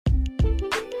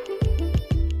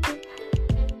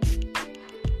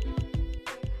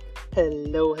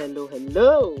Hello, hello,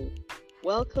 hello.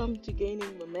 Welcome to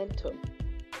Gaining Momentum,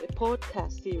 a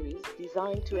podcast series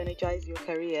designed to energize your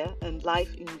career and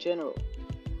life in general.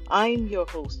 I'm your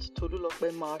host,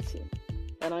 Tolulope Martin,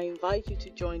 and I invite you to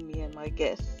join me and my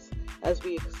guests as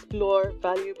we explore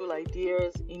valuable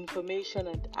ideas, information,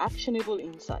 and actionable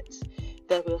insights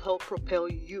that will help propel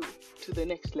you to the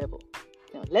next level.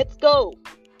 Now, let's go!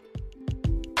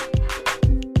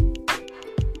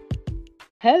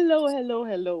 Hello, hello,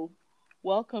 hello.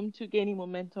 Welcome to Gaining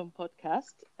Momentum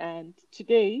podcast. And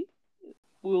today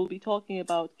we'll be talking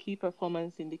about key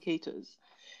performance indicators.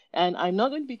 And I'm not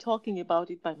going to be talking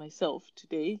about it by myself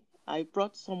today. I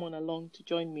brought someone along to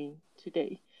join me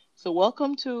today. So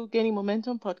welcome to Gaining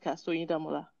Momentum podcast,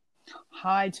 Oyindamola.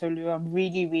 Hi, Tolu. I'm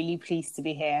really pleased to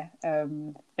be here.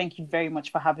 Thank you very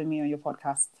much for having me on your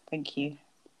podcast. Thank you.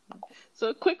 So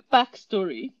a quick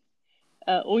backstory.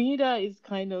 Oyinda is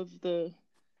kind of the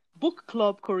book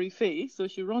club coryphée. So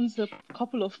she runs a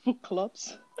couple of book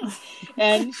clubs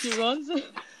and she runs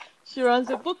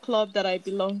a book club that I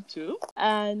belong to.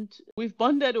 And we've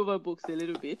bonded over books a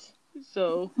little bit.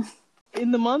 So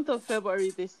in the month of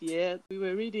February this year, we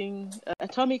were reading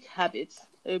Atomic Habits,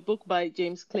 a book by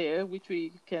James Clear, which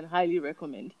we can highly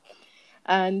recommend.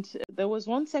 And there was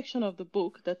one section of the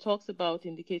book that talks about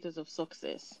indicators of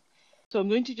success. So I'm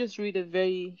going to just read a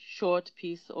very short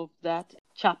piece of that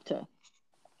chapter.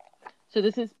 So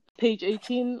this is page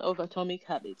 18 of Atomic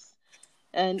Habits.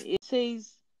 And it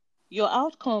says, your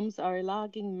outcomes are a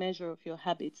lagging measure of your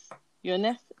habits. Your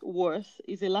net worth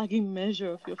is a lagging measure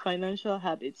of your financial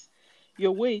habits.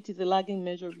 Your weight is a lagging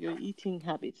measure of your eating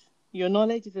habits. Your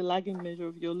knowledge is a lagging measure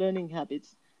of your learning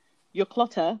habits. Your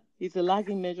clutter is a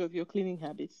lagging measure of your cleaning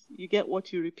habits. You get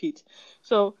what you repeat.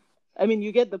 So,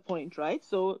 you get the point, right?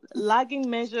 So lagging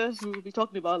measures, we will be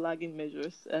talking about lagging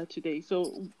measures today.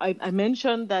 So I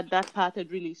mentioned that part had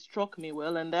really struck me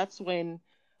well, and that's when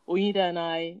Oyinda and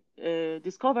I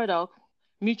discovered our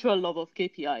mutual love of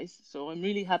KPIs. So I'm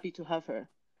really happy to have her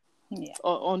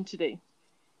on today.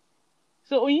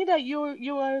 So Oyinda,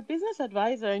 you are a business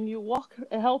advisor and you work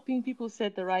helping people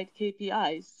set the right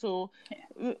KPIs. So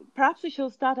perhaps we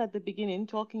should start at the beginning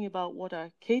talking about what are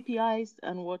KPIs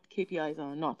and what KPIs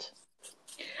are not.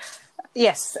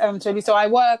 Yes, so I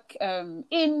work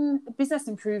in business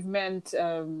improvement,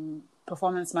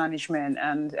 performance management,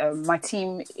 and my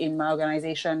team in my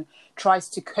organization tries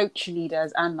to coach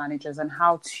leaders and managers on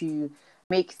how to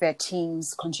make their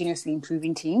teams continuously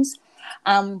improving teams.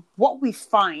 What we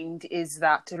find is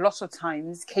that a lot of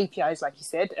times KPIs, like you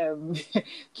said,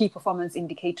 key performance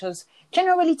indicators,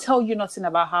 generally tell you nothing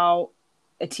about how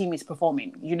a team is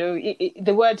performing. You know,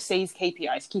 the word says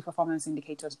KPIs, key performance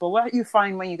indicators, but what you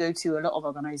find when you go to a lot of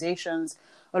organizations,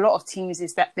 a lot of teams,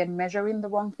 is that they're measuring the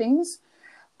wrong things.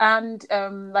 And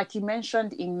like you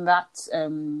mentioned in that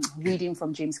reading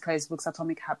from James Clear's books,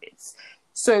 Atomic Habits,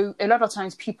 so a lot of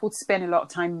times people spend a lot of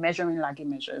time measuring lagging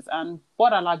measures. And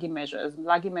what are lagging measures?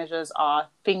 Lagging measures are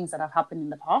things that have happened in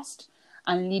the past,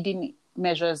 and leading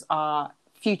measures are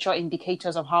future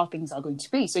indicators of how things are going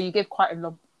to be. So you gave quite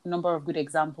a number of good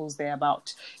examples there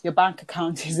about your bank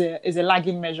account is a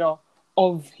lagging measure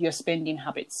of your spending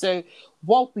habits. So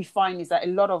what we find is that a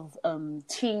lot of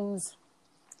teams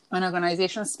and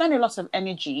organizations spend a lot of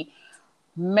energy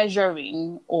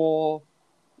measuring or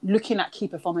looking at key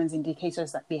performance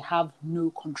indicators that they have no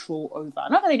control over.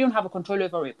 Not that they don't have a control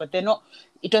over it, but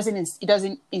it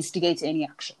doesn't instigate any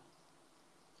action.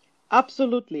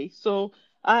 Absolutely. So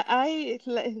I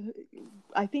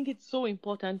think it's so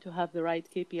important to have the right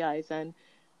KPIs. And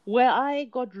where I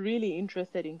got really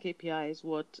interested in KPIs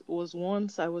was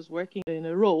once I was working in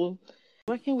a role,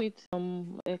 working with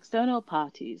some external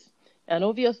parties. And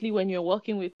obviously, when you're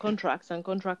working with contracts and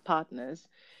contract partners,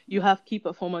 you have key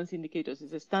performance indicators.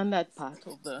 It's a standard part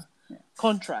of the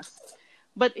contract.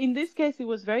 But in this case, it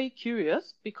was very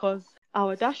curious because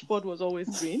our dashboard was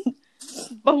always green,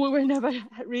 but we were never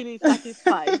really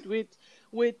satisfied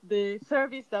with the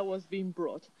service that was being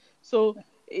brought. So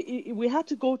we had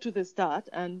to go to the start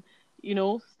and,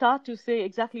 start to say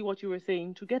exactly what you were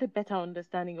saying to get a better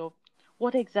understanding of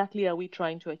what exactly are we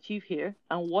trying to achieve here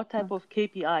and what type of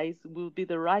KPIs will be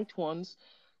the right ones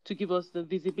to give us the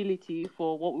visibility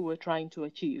for what we were trying to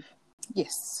achieve.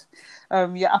 Yes,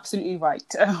 you're absolutely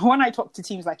right. When I talk to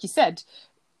teams, like you said,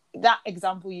 that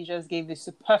example you just gave is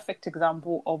a perfect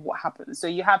example of what happens. So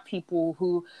you have people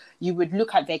who you would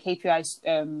look at their KPIs,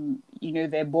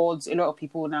 their boards. A lot of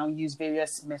people now use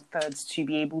various methods to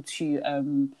be able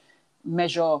to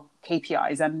measure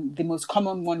KPIs. And the most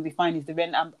common one we find is the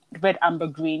red, amber,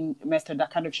 green method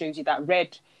that kind of shows you that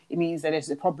red, it means that there's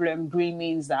a problem. Green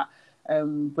means that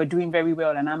we're doing very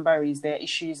well, and Amber is there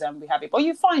issues and we have it. But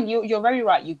you find you're very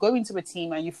right. You go into a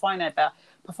team and you find out that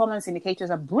performance indicators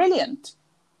are brilliant,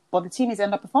 but the team is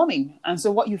underperforming. And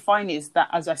so what you find is that,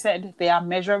 as I said, they are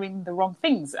measuring the wrong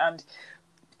things. And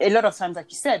a lot of times,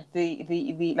 like you said,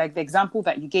 the like the example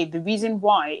that you gave, the reason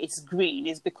why it's green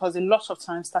is because a lot of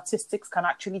times statistics can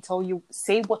actually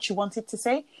say what you want it to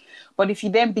say. But if you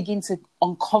then begin to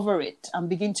uncover it and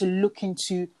begin to look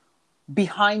into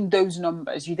behind those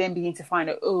numbers, you then begin to find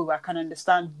out, oh, I can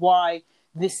understand why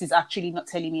this is actually not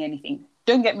telling me anything.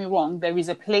 Don't get me wrong, there is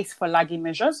a place for lagging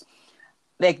measures.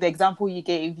 Like the example you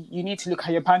gave, you need to look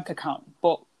at your bank account.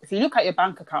 But if you look at your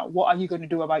bank account, what are you going to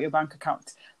do about your bank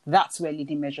account? That's where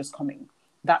leading measures come in.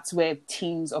 That's where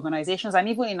teams, organizations, and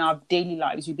even in our daily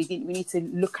lives, we need to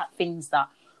look at things that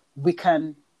we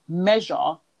can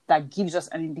measure that gives us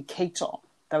an indicator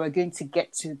that we're going to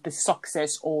get to the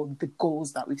success or the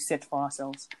goals that we've set for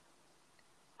ourselves.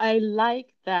 I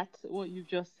like that, what you've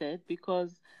just said,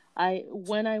 because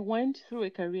when I went through a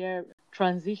career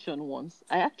transition once,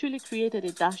 I actually created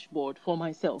a dashboard for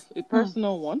myself, a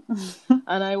personal one.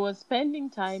 And I was spending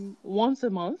time once a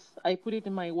month. I put it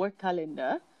in my work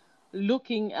calendar,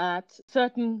 looking at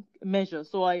certain measures.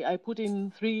 So I put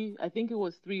in three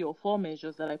or four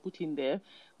measures that I put in there,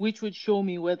 which would show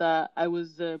me whether I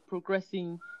was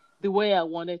progressing the way I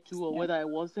wanted to or whether I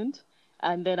wasn't.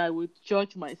 And then I would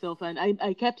judge myself. And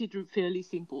I kept it fairly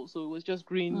simple. So it was just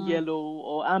green, yellow,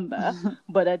 or amber.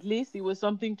 But at least it was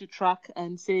something to track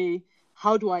and say,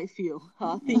 how do I feel?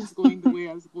 Are things going the way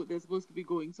they're supposed to be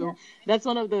going? So that's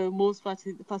one of the most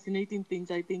fascinating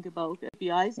things I think about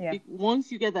KPIs.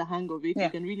 Once you get the hang of it, you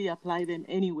can really apply them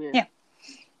anywhere. Yeah.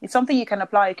 It's something you can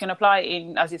apply. You can apply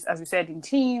in, as we said, in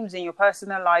teams, in your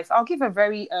personal life. I'll give a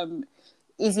very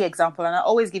easy example, and I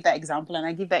always give that example, and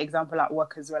I give that example at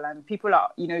work as well. And people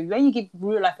are, when you give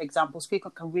real life examples,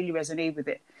 people can really resonate with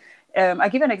it. I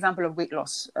give an example of weight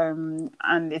loss, and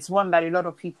it's one that a lot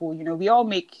of people, we all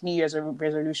make New Year's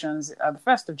resolutions. The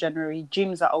 1st of January,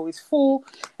 gyms are always full.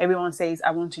 Everyone says,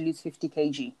 I want to lose 50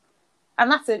 kg.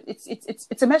 And that's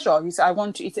it's a measure. You say,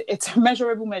 it's a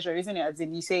measurable measure, isn't it? As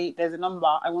in, you say, there's a number,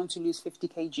 I want to lose 50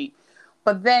 kg.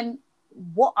 But then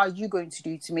what are you going to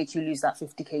do to make you lose that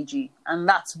 50 kg? And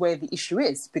that's where the issue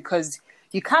is, because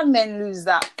you can then lose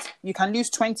that. You can lose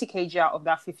 20 kg out of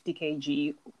that 50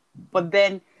 kg. But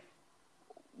then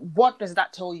what does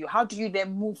that tell you? How do you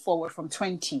then move forward from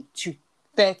 20 to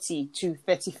 30 to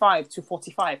 35 to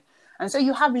 45? And so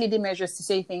you have leading measures to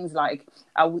say things like,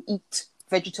 I will eat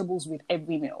vegetables with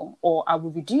every meal, or I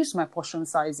will reduce my portion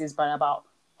sizes by about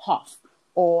half,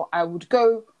 or I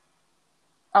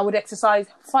would exercise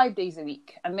 5 days a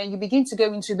week. And then you begin to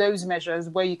go into those measures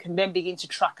where you can then begin to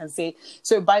track and say,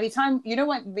 so by the time,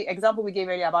 what the example we gave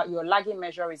earlier about your lagging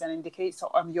measure is an indicator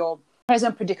of your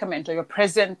present predicament, or your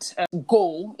present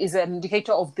goal is an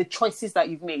indicator of the choices that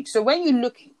you've made. So when you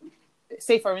look,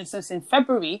 say for instance, in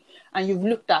February, and you've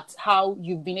looked at how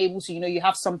you've been able to, you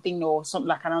have something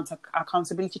like an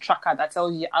accountability tracker that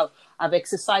tells you, I've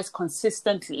exercised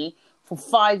consistently for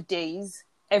 5 days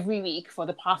every week for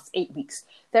the past 8 weeks.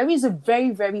 There is a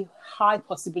very, very high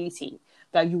possibility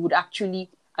that you would actually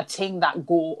attain that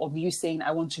goal of you saying,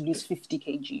 I want to lose 50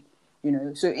 kg.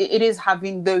 So it is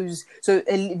having those. So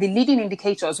the leading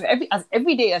indicators. So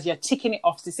every day, as you're ticking it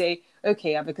off to say,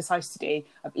 okay, I've exercised today,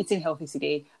 I've eaten healthy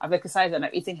today, I've exercised and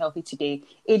I've eaten healthy today.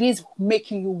 It is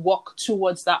making you walk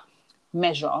towards that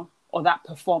measure or that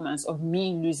performance of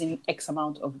me losing X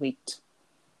amount of weight.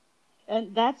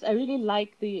 And I really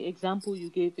like the example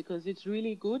you gave, because it's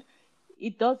really good.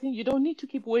 You don't need to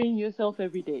keep weighing yourself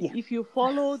every day. Yeah. If you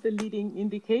follow the leading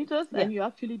indicators and you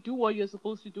actually do what you're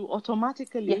supposed to do,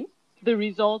 automatically the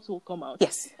results will come out.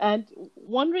 Yes. And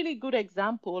one really good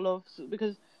example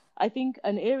because I think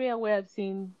an area where I've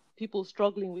seen people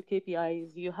struggling with KPIs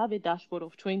is you have a dashboard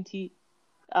of 20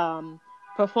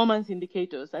 performance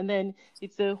indicators, and then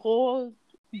it's a whole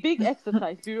big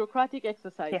exercise, bureaucratic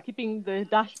exercise, keeping the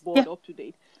dashboard up to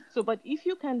date. So, but if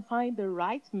you can find the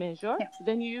right measure,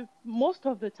 then you most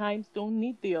of the times don't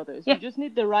need the others. You just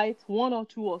need the right 1 or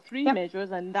 2 or 3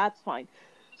 measures, and that's fine.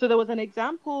 So there was an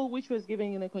example which was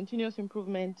given in a continuous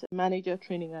improvement manager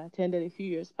training I attended a few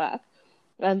years back.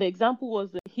 And the example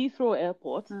was the Heathrow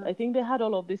Airport. I think they had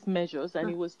all of these measures, and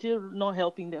it was still not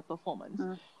helping their performance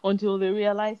until they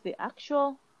realized the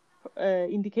actual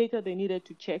indicator they needed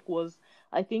to check was,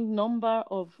 I think, number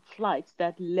of flights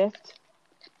that left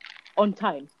on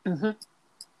time.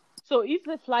 So if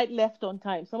the flight left on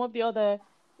time, some of the other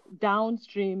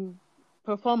downstream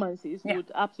performances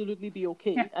would absolutely be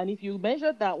okay. And if you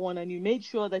measured that one and you made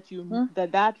sure that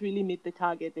that really met the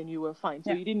target, then you were fine.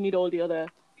 So you didn't need all the other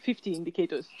 50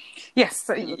 indicators. Yes,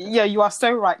 yeah, you are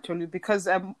so right, Tolu, because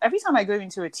every time I go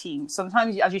into a team,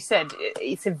 sometimes, as you said,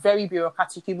 it's a very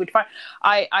bureaucratic. You would find,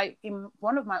 in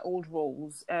one of my old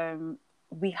roles,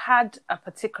 we had a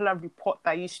particular report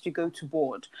that used to go to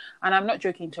board, and I'm not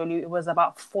joking, Tolu, it was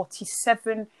about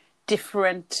 47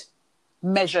 different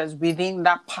measures within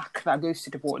that pack that goes to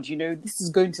the board. This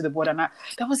is going to the board, and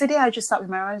there was a day I just sat with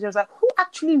my manager. I was like, who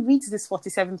actually reads this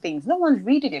 47 things? No one's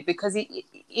reading it, because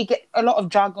a lot of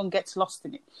jargon gets lost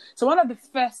in it. So one of the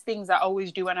first things I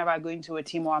always do whenever I go into a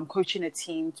team, or I'm coaching a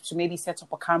team to maybe set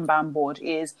up a Kanban board,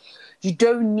 is you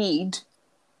don't need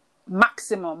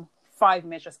maximum 5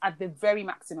 measures. At the very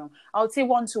maximum, I would say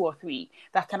 1, 2, or 3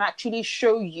 that can actually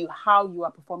show you how you are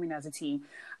performing as a team.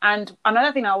 And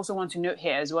another thing I also want to note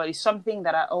here as well is something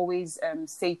that I always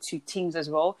say to teams as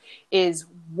well, is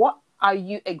what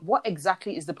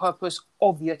exactly is the purpose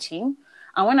of your team?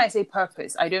 And when I say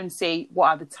purpose, I don't say what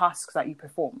are the tasks that you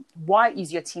perform. Why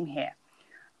is your team here?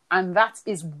 And that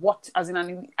is what,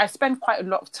 I spend quite a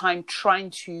lot of time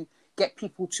trying to get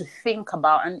people to think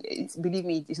about, and believe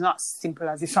me, it's not as simple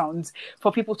as it sounds,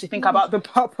 for people to think about the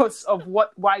purpose of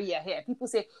why you're here. People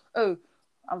say, oh,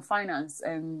 I'm finance,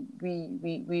 and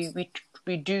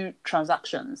we do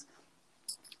transactions.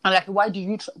 And like, why do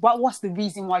you? What's the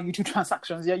reason why you do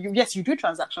transactions? Yes, you do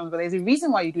transactions, but there's a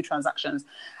reason why you do transactions.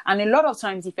 And a lot of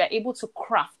times, if you're able to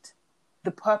craft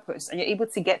the purpose and you're able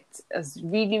to get a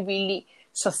really, really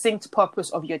succinct purpose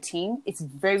of your team, it's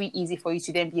very easy for you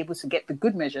to then be able to get the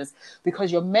good measures, because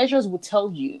your measures will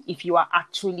tell you if you are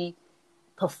actually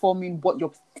performing what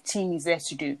your team is there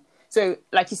to do. So,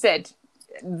 like you said,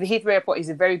 the Heathrow Airport is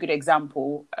a very good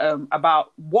example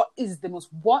about what is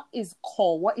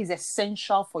core, what is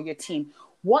essential for your team.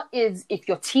 What is, if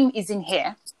your team isn't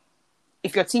here,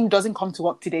 if your team doesn't come to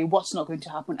work today, what's not going to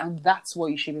happen? And that's what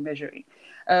you should be measuring.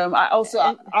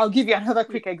 I'll give you another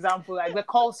quick example, like the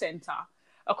call center.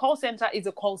 A call center is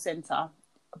a call center,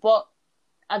 but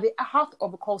at the heart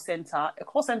of a call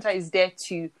center is there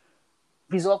to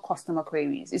resolve customer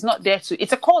queries. It's not there to,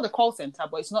 it's called a call center,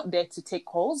 but it's not there to take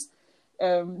calls.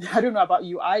 I don't know about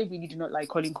you. I really do not like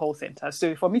calling call centers.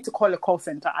 So for me to call a call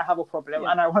center, I have a problem,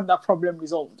 and I want that problem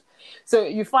resolved. So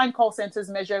you find call centers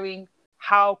measuring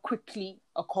how quickly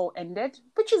a call ended,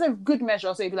 which is a good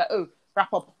measure. So you'd be like, oh,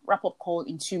 wrap up call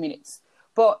in 2 minutes.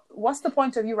 But what's the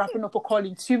point of you wrapping up a call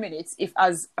in 2 minutes if,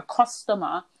 as a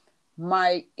customer,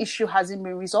 my issue hasn't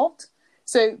been resolved?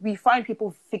 So we find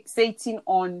people fixating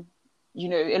on,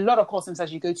 a lot of call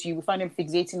centers you go to, we find them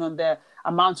fixating on the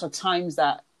amount of times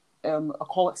that a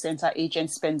call center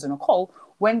agent spends on a call,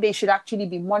 when they should actually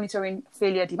be monitoring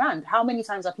failure demand. How many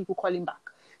times are people calling back?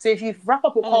 So if you wrap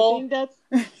up a call... I think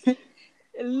that's...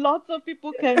 Lots of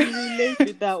people can relate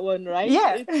with that one, right?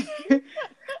 Yeah.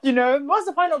 What's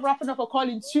the point of wrapping up a call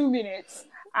in 2 minutes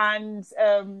and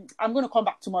I'm going to come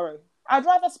back tomorrow? I'd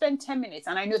rather spend 10 minutes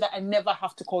and I know that I never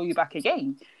have to call you back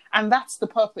again. And that's the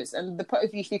purpose. And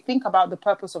if you think about the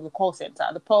purpose of the call center,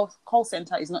 call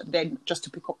center is not there just to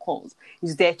pick up calls.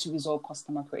 It's there to resolve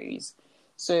customer queries.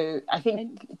 So I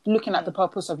think looking at the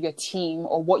purpose of your team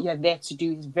or what you're there to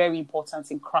do is very important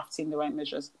in crafting the right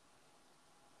measures.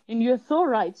 And you're so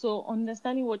right. So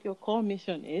understanding what your core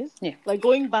mission is, like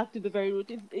going back to the very root,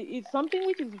 it's something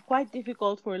which is quite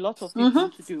difficult for a lot of people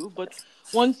to do. But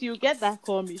once you get that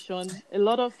core mission, a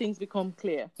lot of things become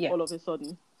clear all of a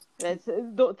sudden.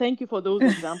 Thank you for those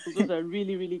examples. Those are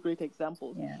really, really great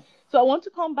examples. Yeah. So I want to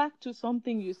come back to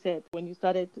something you said when you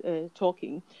started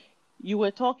talking. You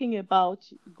were talking about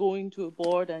going to a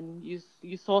board and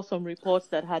you saw some reports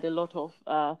that had a lot of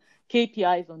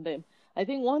KPIs on them. I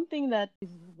think one thing that is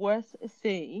worth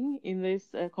saying in this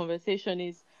conversation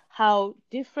is how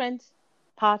different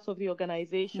parts of the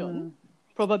organization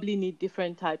probably need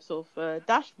different types of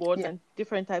dashboards and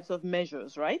different types of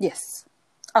measures, right? Yes,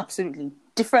 absolutely.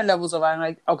 Different levels of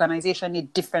an organization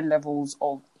need different levels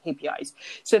of KPIs.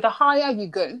 So the higher you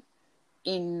go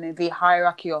in the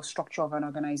hierarchy or structure of an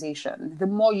organization, the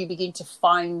more you begin to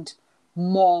find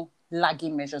more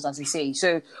lagging measures, as we say.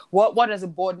 So what does a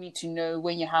board need to know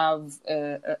when you have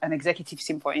an executive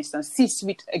team, for instance?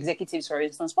 C-suite executives, for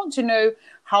instance, want to know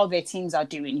how their teams are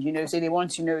doing, so they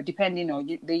want to know, depending on,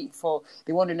 they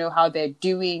want to know how they're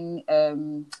doing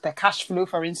their cash flow,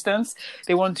 for instance.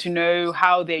 They want to know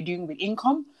how they're doing with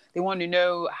income. They want to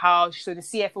know so the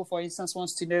CFO, for instance,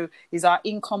 wants to know, is our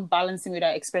income balancing with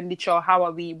our expenditure? How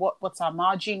are we, what's our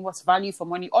margin? What's value for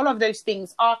money? All of those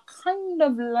things are kind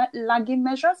of lagging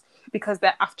measures because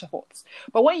they're afterthoughts.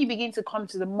 But when you begin to come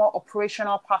to the more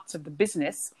operational parts of the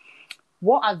business,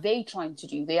 what are they trying to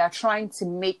do? They are trying to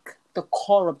make the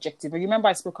core objective. Remember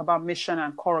I spoke about mission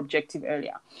and core objective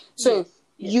earlier. So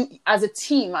you, as a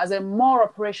team, as a more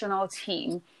operational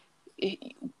team,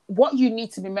 what you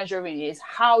need to be measuring is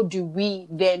how do we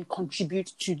then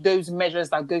contribute to those measures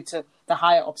that go to the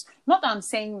higher ups. Not that I'm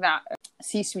saying that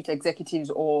C-suite executives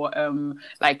or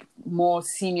like more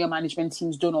senior management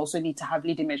teams don't also need to have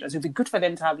leading measures. It would be good for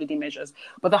them to have leading measures.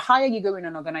 But the higher you go in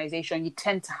an organization, you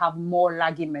tend to have more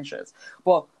lagging measures.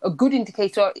 But a good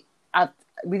indicator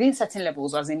within certain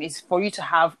levels, as in, is for you to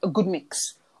have a good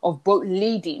mix of both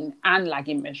leading and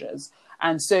lagging measures.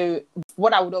 And so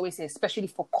what I would always say, especially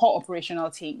for core operational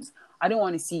teams, I don't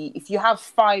want to see, if you have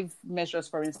 5 measures,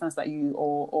 for instance, that you,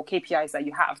 or KPIs that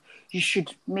you have, you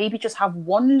should maybe just have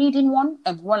one leading one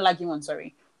and one lagging one,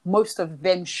 sorry. Most of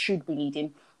them should be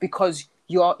leading because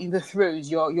you're in the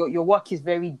throes. Your work is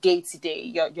very day to day.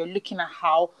 You're looking at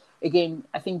how, again,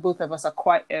 I think both of us are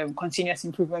quite continuous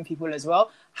improvement people as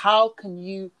well. How can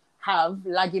you have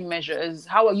lagging measures?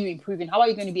 How are you improving? How are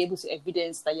you going to be able to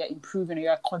evidence that you're improving or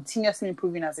you're continuously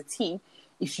improving as a team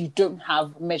if you don't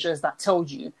have measures that tell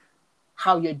you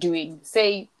how you're doing,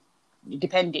 say,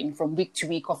 depending from week to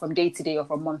week or from day to day or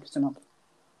from month to month?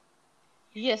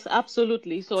 Yes,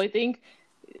 absolutely. So I think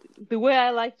the way I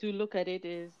like to look at it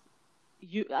is,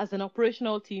 you, as an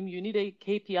operational team, you need a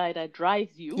KPI that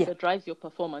drives you, that drives your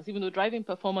performance, even though driving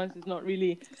performance is not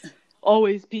really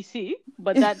always PC,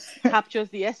 but that captures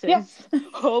the essence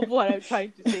of what I'm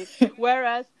trying to say.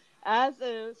 Whereas as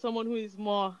someone who is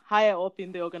more higher up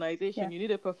in the organization, you need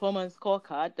a performance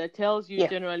scorecard that tells you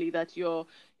generally that your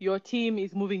team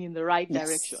is moving in the right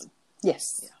direction.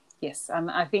 Yes,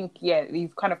 and I think,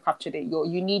 you've kind of captured it.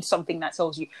 You need something that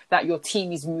tells you that your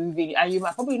team is moving, and you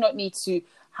might probably not need to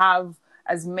have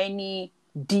as many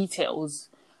details.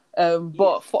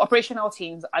 But for operational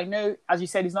teams, I know, as you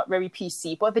said, it's not very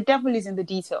PC, but the devil is in the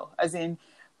detail. As in,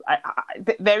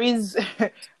 there is...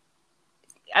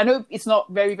 I know it's not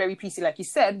very, very PC, like you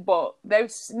said, but there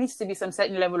needs to be some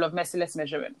certain level of merciless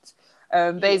measurement.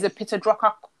 There is a Peter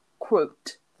Drucker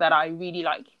quote that I really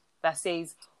like that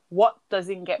says, "What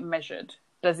doesn't get measured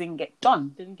doesn't get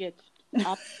done."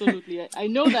 Absolutely. I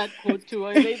know that quote too.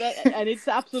 I made that, and it's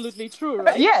absolutely true,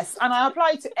 right? Yes, and I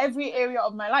apply it to every area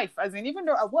of my life. As in, even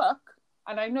though I work,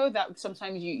 and I know that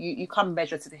sometimes you can't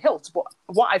measure to the hilt, but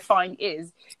what I find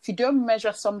is, if you don't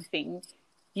measure something,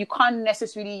 you can't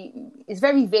necessarily, it's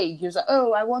very vague. You're like,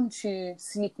 oh, I want to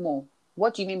sleep more.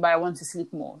 What do you mean by I want to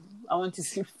sleep more? I want to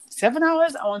sleep 7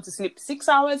 hours. I want to sleep 6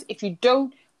 hours. If you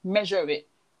don't measure it,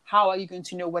 how are you going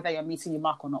to know whether you're meeting your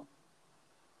mark or not?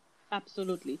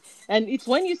 Absolutely. And it's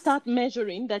when you start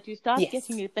measuring that you start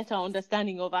getting a better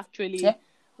understanding of actually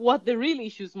what the real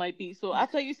issues might be. So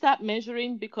after you start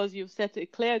measuring, because you've set a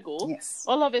clear goal,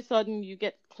 all of a sudden you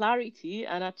get clarity.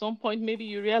 And at some point, maybe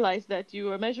you realize that you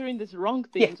were measuring this wrong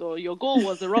things or your goal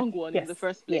was the wrong one in the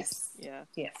first place.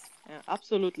 Yes,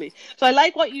 absolutely. So I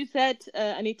like what you said,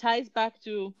 and it ties back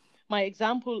to my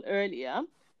example earlier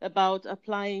about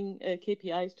applying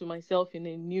KPIs to myself in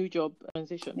a new job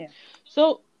transition.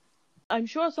 So I'm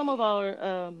sure some of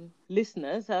our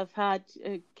listeners have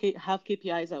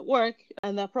KPIs at work,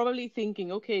 and they're probably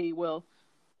thinking, okay, well,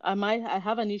 I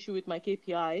have an issue with my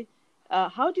KPI.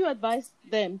 How do you advise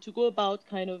them to go about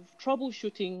kind of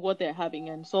troubleshooting what they're having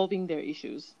and solving their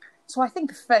issues? So I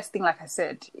think the first thing, like I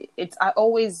said,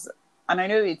 and I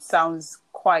know it sounds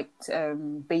quite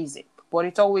basic, but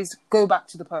it's always go back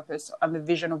to the purpose and the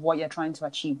vision of what you're trying to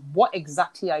achieve. What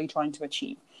exactly are you trying to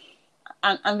achieve?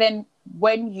 And then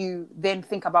when you then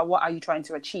think about what are you trying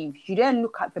to achieve, you then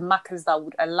look at the markers that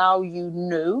would allow you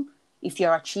know if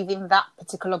you're achieving that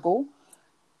particular goal.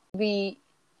 The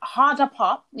harder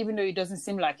part, even though it doesn't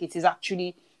seem like it, is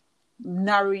actually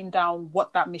narrowing down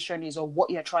what that mission is or what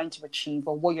you're trying to achieve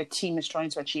or what your team is trying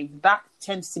to achieve. That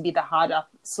tends to be the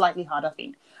slightly harder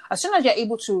thing. As soon as you're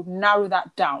able to narrow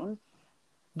that down,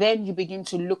 then you begin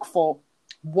to look for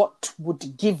what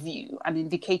would give you an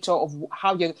indicator of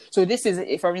how you're. So this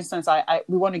is, for instance,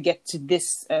 we want to get to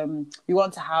this. We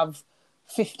want to have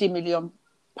 £50 million.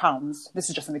 This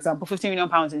is just an example. £50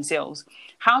 million in sales.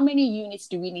 How many units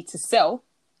do we need to sell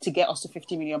to get us to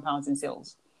 £50 million in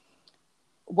sales?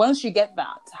 Once you get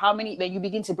that, how many? Then you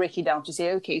begin to break it down to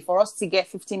say, okay, for us to get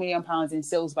 £50 million in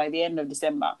sales by the end of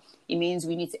December, it means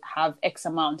we need to have X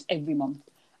amount every month,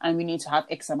 and we need to have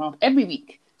X amount every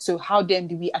week. So how then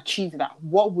do we achieve that?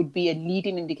 What would be a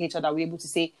leading indicator that we're able to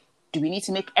say, do we need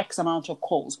to make X amount of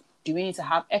calls? Do we need to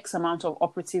have X amount of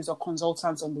operatives or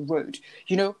consultants on the road?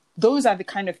 You know, those are the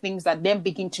kind of things that then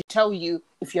begin to tell you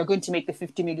if you're going to make the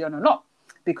 50 million or not.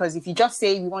 Because if you just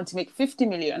say we want to make 50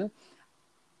 million,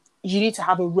 you need to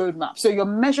have a roadmap. So your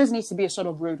measures need to be a sort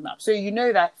of roadmap. So you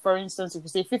know that, for instance, if you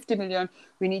say 50 million,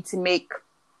 we need to make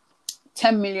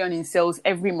 10 million in sales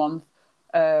every month.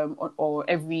 or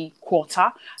every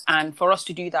quarter. And for us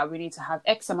to do that, we need to have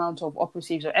X amount of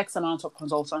operatives or X amount of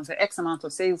consultants or X amount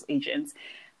of sales agents.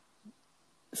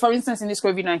 For instance, in this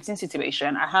COVID-19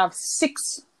 situation, I have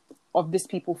 6 of these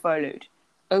people furloughed.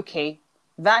 Okay,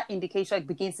 that indicator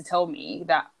begins to tell me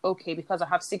that, okay, because I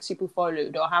have 6 people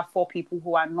furloughed, or I have 4 people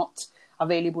who are not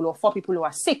available, or 4 people who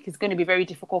are sick, it's going to be very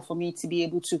difficult for me to be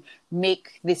able to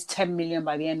make this 10 million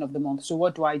by the end of the month. So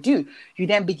what do? You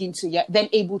then begin to, then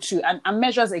able to, and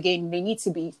measures again,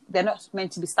 they're not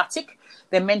meant to be static.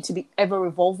 They're meant to be ever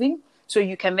evolving. So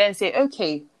you can then say,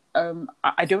 okay,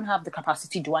 I don't have the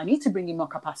capacity. Do I need to bring in more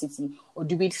capacity, or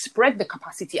do we spread the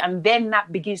capacity? And then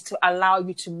that begins to allow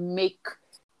you to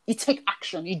take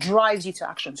action. It drives you to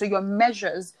action. So your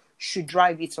measures should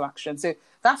drive you to action. So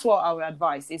that's what our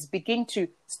advice is. Begin to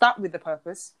start with the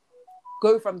purpose,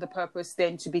 go from the purpose,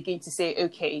 then to begin to say,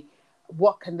 okay,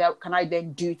 what can I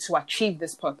then do to achieve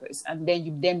this purpose? And then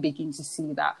you then begin to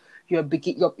see that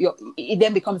it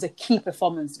then becomes a key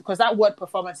performance, because that word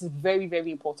performance is very,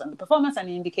 very important. The performance and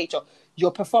the indicator,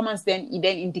 your performance then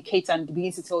indicates and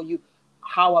begins to tell you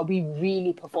how are we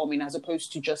really performing, as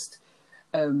opposed to just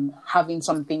having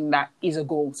something that is a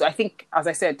goal. So I think, as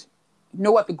I said,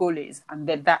 know what the goal is, and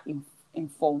then that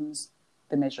informs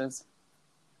the measures.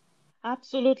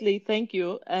 Absolutely. Thank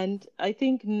you. And I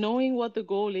think knowing what the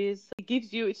goal is,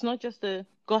 it's not just a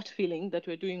gut feeling that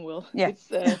we're doing well. Yeah. It's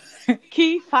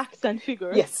key facts and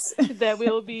figures Yes. that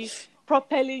will be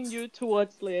propelling you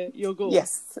towards your goal.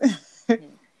 Yes.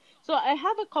 So I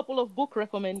have a couple of book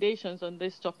recommendations on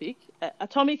this topic.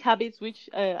 Atomic Habits, which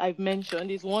I've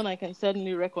mentioned, is one I can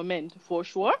certainly recommend for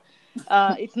sure.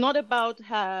 It's not about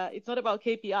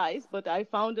KPIs, but I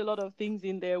found a lot of things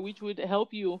in there which would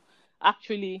help you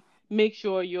actually make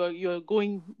sure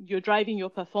you're driving your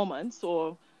performance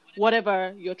or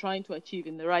whatever you're trying to achieve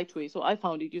in the right way. So I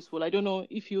found it useful. I don't know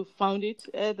if you found it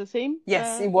the same.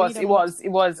 Yes, it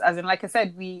was. As in, like I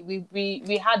said,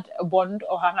 we had a bond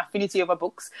or an affinity over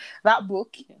books. That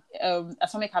book,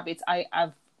 Atomic Habits,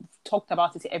 I've talked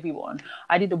about it to everyone.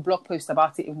 I did a blog post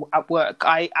about it at work.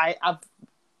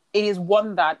 It is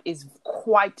one that is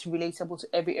quite relatable to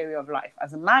every area of life.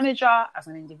 As a manager, as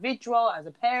an individual, as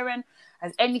a parent,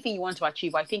 as anything you want to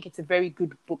achieve, I think it's a very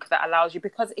good book that allows you,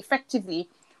 because effectively,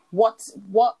 what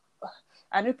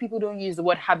I know people don't use the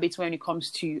word habits when it comes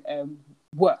to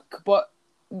work, but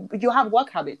you have work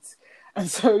habits, and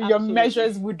so your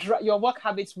measures would drive your work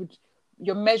habits.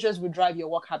 Your measures would drive your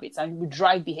work habits and would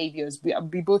drive behaviors. We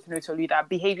both know, Tolu, that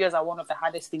behaviors are one of the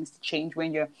hardest things to change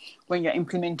when you're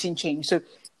implementing change. So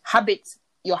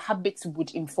your habits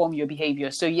would inform your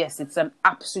behavior. So yes, it's an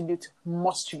absolute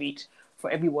must read for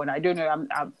everyone. I don't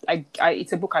know.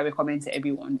 It's a book I recommend to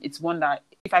everyone. It's one that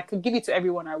if I could give it to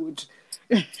everyone, I would.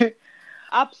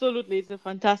 Absolutely, it's a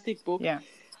fantastic book. Yeah.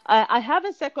 I have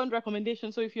a second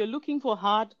recommendation. So if you're looking for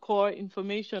hardcore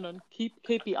information on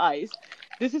KPIs,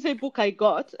 this is a book I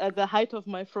got at the height of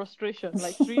my frustration,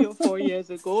 like 3 or 4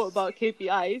 years ago, about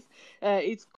KPIs.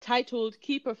 It's titled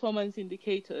Key Performance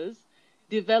Indicators: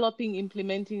 Developing,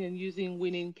 Implementing, and Using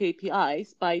Winning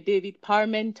KPIs by David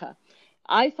Parmenter.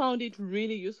 I found it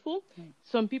really useful.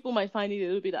 Some people might find it a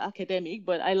little bit academic,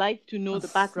 but I like to know the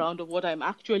background of what I'm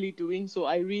actually doing. So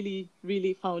I really,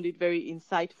 really found it very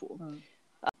insightful.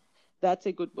 That's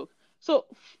a good book. So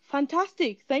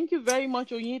fantastic. Thank you very much,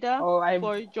 Onyida,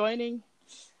 for joining.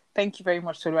 Thank you very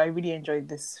much, Tolu. I really enjoyed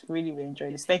this. Really, really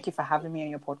enjoyed this. Thank you for having me on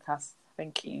your podcast.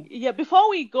 Thank you. Yeah, before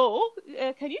we go,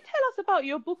 can you tell us about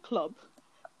your book club?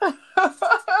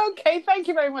 Okay, thank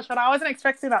you very much. But I wasn't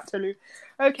expecting that, Tolu.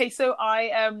 Okay, so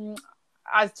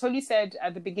as Tolu said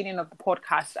at the beginning of the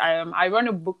podcast, I run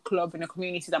a book club in a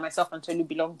community that myself and Tolu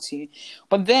belong to.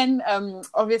 But then,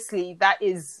 obviously, that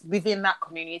is within that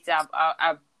community.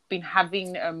 I've been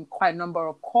having quite a number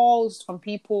of calls from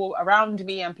people around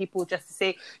me, and people just to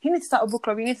say, you need to start a book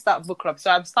club. You need to start a book club.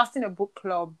 So I'm starting a book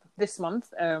club this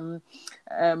month,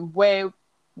 where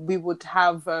we would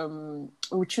have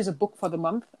we would choose a book for the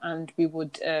month, and we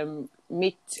would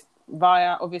meet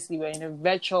via, obviously we're in a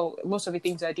virtual, most of the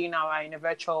things I do now are in a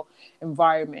virtual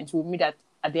environment. We'll meet at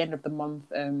the end of the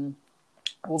month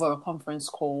over a conference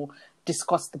call,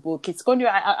 discuss the book. It's going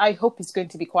to, I hope it's going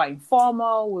to be quite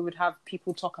informal. We would have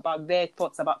people talk about their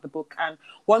thoughts about the book. And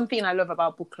one thing I love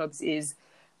about book clubs is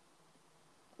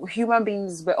human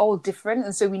beings, we're all different,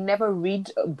 and so we never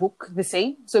read a book the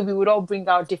same. So we would all bring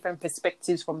out different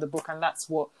perspectives from the book, and that's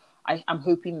what I'm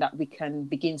hoping that we can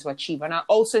begin to achieve. And I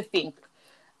also think,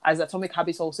 as Atomic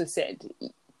Habits also said,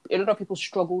 a lot of people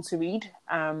struggle to read,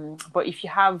 but if you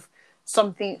have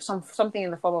something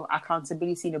in the form of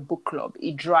accountability in a book club,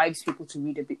 it drives people to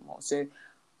read a bit more. So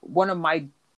one of my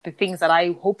the things that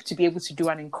I hope to be able to do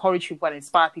and encourage people and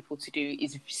inspire people to do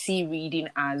is see reading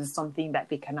as something that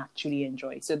they can actually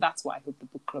enjoy. So that's what I hope the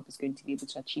book club is going to be able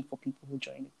to achieve for people who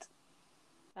join it.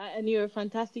 And you're a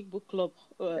fantastic book club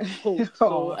host,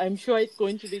 so I'm sure it's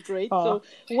going to be great. So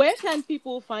where can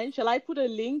people find? Shall I put a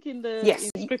link in the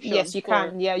description? Yes, you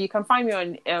can. Yeah, you can find me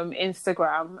on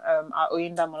Instagram at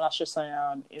Oyinda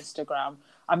Molasho-Sanyang on Instagram.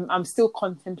 I'm still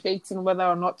contemplating whether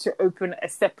or not to open a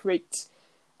separate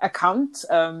account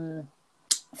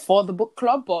for the book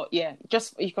club, but yeah,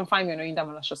 just you can find me on Oyinda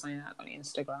Molasho-Sanyang on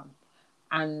Instagram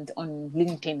and on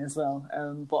LinkedIn as well.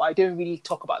 But I don't really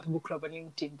talk about the book club on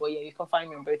LinkedIn, but yeah, you can find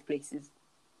me on both places.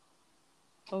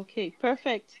 Okay,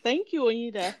 perfect. Thank you,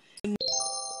 Oyinda.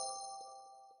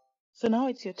 So now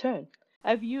it's your turn.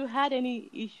 Have you had any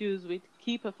issues with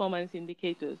key performance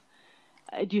indicators?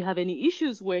 Do you have any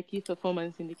issues where key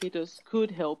performance indicators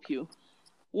could help you?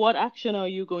 What action are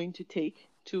you going to take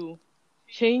to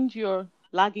change your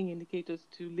lagging indicators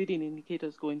to leading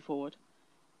indicators going forward?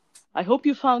 I hope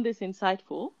you found this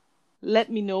insightful.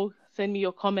 Let me know. Send me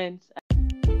your comments.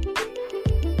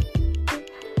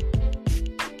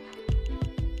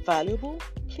 Valuable?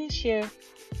 Please share.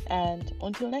 And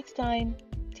until next time,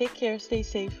 take care, stay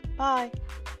safe. Bye.